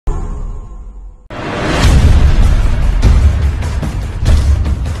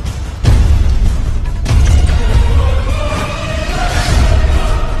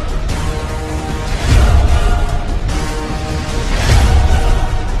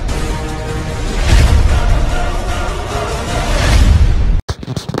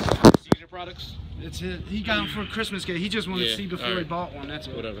products? It's his. He got them for a Christmas gift. He just wanted to see before he bought one. That's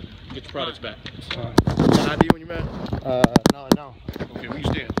whatever. Get your products back. Got ID when you mad? No. Okay, where you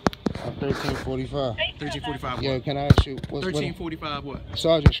stand? 1345. 1345 what? Yeah, can I ask you what's 1345 what?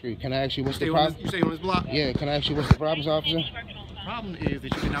 Sergeant Street. Can I ask you what's the problem? You stay on this block? Yeah, can I ask you what's the problem, officer? The problem is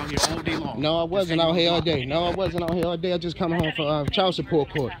that you've been out here all day long. No, I wasn't out here all day. No, I wasn't out here all day. I just come home for child support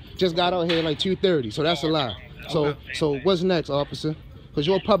court. Just got out here like 2:30, so that's a lie. So what's next, officer? Because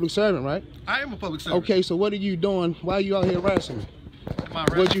you're a public servant, right? I am a public servant. Okay, so what are you doing? Why are you out here harassing me?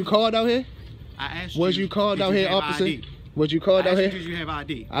 Was you called out here? I asked you. Was you called out here, officer? ID? Was you called out here? Did you have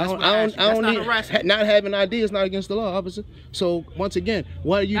ID? I don't need. Not having ID is not against the law, officer. So once again,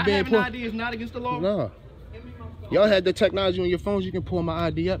 why are you being pulled? Not having ID is not against the law. No. Y'all had the technology on your phones. You can pull my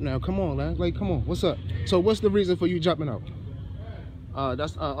ID up now. Come on, man. Like, come on. What's up? So what's the reason for you jumping out?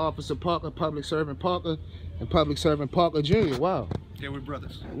 That's Officer Parker, public servant Parker, and public servant Parker Jr. Wow. Yeah, we're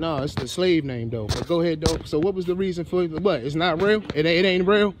brothers. No, it's the slave name though. But go ahead though. So what was the reason for what? It's not real. It ain't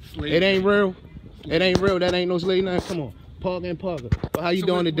real. It ain't real. It ain't real. That ain't no slave name. Come on. Parker and Parker. Well, how you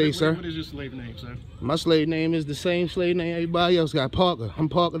doing today, sir? What is your slave name, sir? My slave name is the same slave name everybody else got. Parker. I'm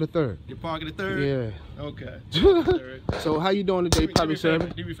Parker the Third. You're Parker the Third? Yeah. Okay. So how you doing today, public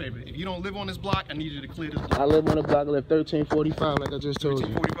servant? Do me a favor. If you don't live on this block, I need you to clear this block. I live on the block. I live 1345, like I just told you.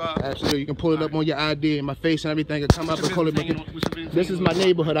 1345? Absolutely. You can pull it up on your ID and my face and everything. Come up and pull it. This is my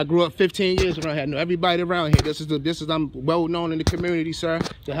neighborhood. I grew up 15 years around here. I know everybody around here. I'm well known in the community, sir,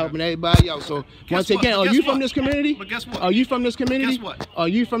 to helping everybody out. So once again, are you from this community? But guess what? Are you from this community? Guess what? Are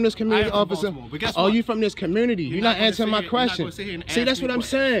you from this community, officer? Are you from this community? You're not answering my question. See, that's what I'm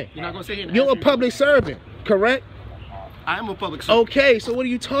saying. You're not going to sit here and You're a public servant, correct? I am a public servant. Okay, so what are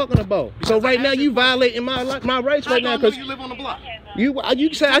you talking about? So right now you violating my rights right now because you live on the block.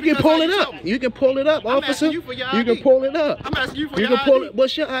 You say I can pull it up. You can pull it up, officer. You can pull it up. I'm asking you for your ID.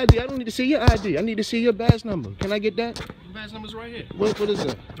 What's your ID? I don't need to see your ID. I need to see your badge number. Can I get that? The badge number's right here. What is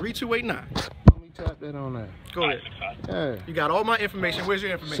it? 3289. Let me tap that on there. Go ahead. Yeah. You got all my information. Where's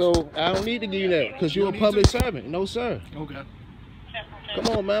your information? So I don't need to give you that because you're a public servant. No, sir. Okay. Come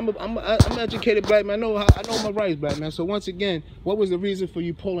on, man. I'm an educated black man. I know my rights, black man. So once again, what was the reason for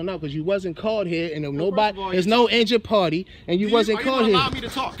you pulling up? Because you wasn't called here, and there's no injured party, and you wasn't called here. Are you allow me to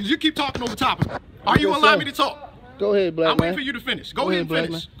talk? Because you keep talking over top of me. Are you allowing me to talk? Go ahead, black man. I'm waiting for you to finish. Go ahead and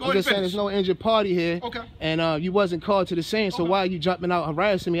finish. Go ahead and finish. There's no injured party here. Okay. And you wasn't called to the scene, so why are you jumping out,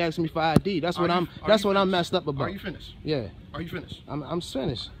 harassing me, asking me for ID? That's what I'm messed up about. Are you finished? Yeah. Are you finished? I'm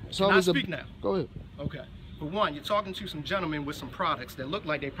finished. So can I speak now? Go ahead. Okay. For one, you're talking to some gentlemen with some products that look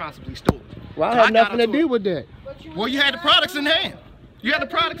like they possibly stole. Well, I have nothing to do with that. Well, you had the products in hand. You had the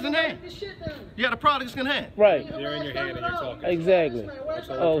products in hand. You had the products in hand. Right. They're in your hand and you're talking. Exactly.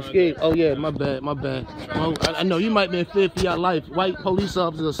 Oh, excuse. Oh, yeah, my bad, my bad. Well, I know you might be in fear for your life. White police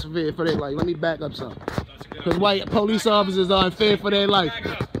officers are fear for their life. Let me back up something. Because white police officers are in fear for their life.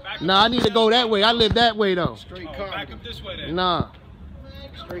 Nah, I need to go that way. I live that way, though. Straight comedy. Back up this way, then. Nah.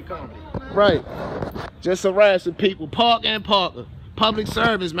 Straight comedy. Right. Just harassing people. Parker and Parker. Public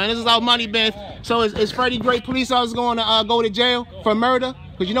service, man. This is our money, man. So is Freddie Gray police officer going to go to jail for murder?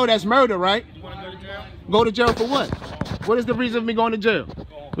 Because you know that's murder, right? You want to go to jail? Go to jail for what? What is the reason for me going to jail?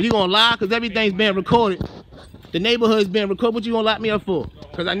 Well, you going to lie? Because everything's being recorded. The neighborhood's being recorded. What you going to lock me up for?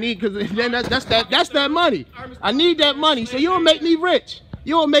 Because then that's that money. I need that money. So you don't make me rich.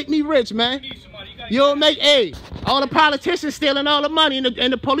 You don't make me rich, man. You don't make, all the politicians stealing all the money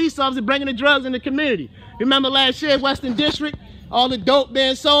and the police officers bringing the drugs in the community. Remember last year, Western District, all the dope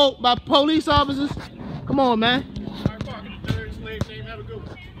being sold by police officers? Come on, man.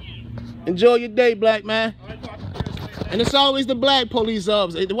 Enjoy your day, black man. And it's always the black police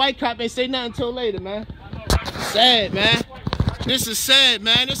officer. The white cop ain't say nothing until later, man. Sad, man. This is sad,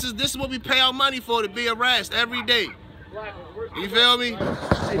 man. This is what we pay our money for, to be harassed every day. You feel me?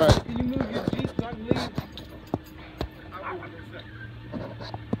 Right. Can you move your Jeep so I can leave?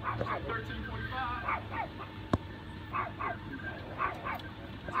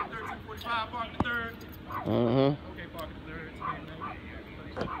 Uh-huh.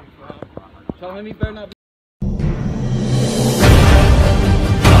 Tell him he better not be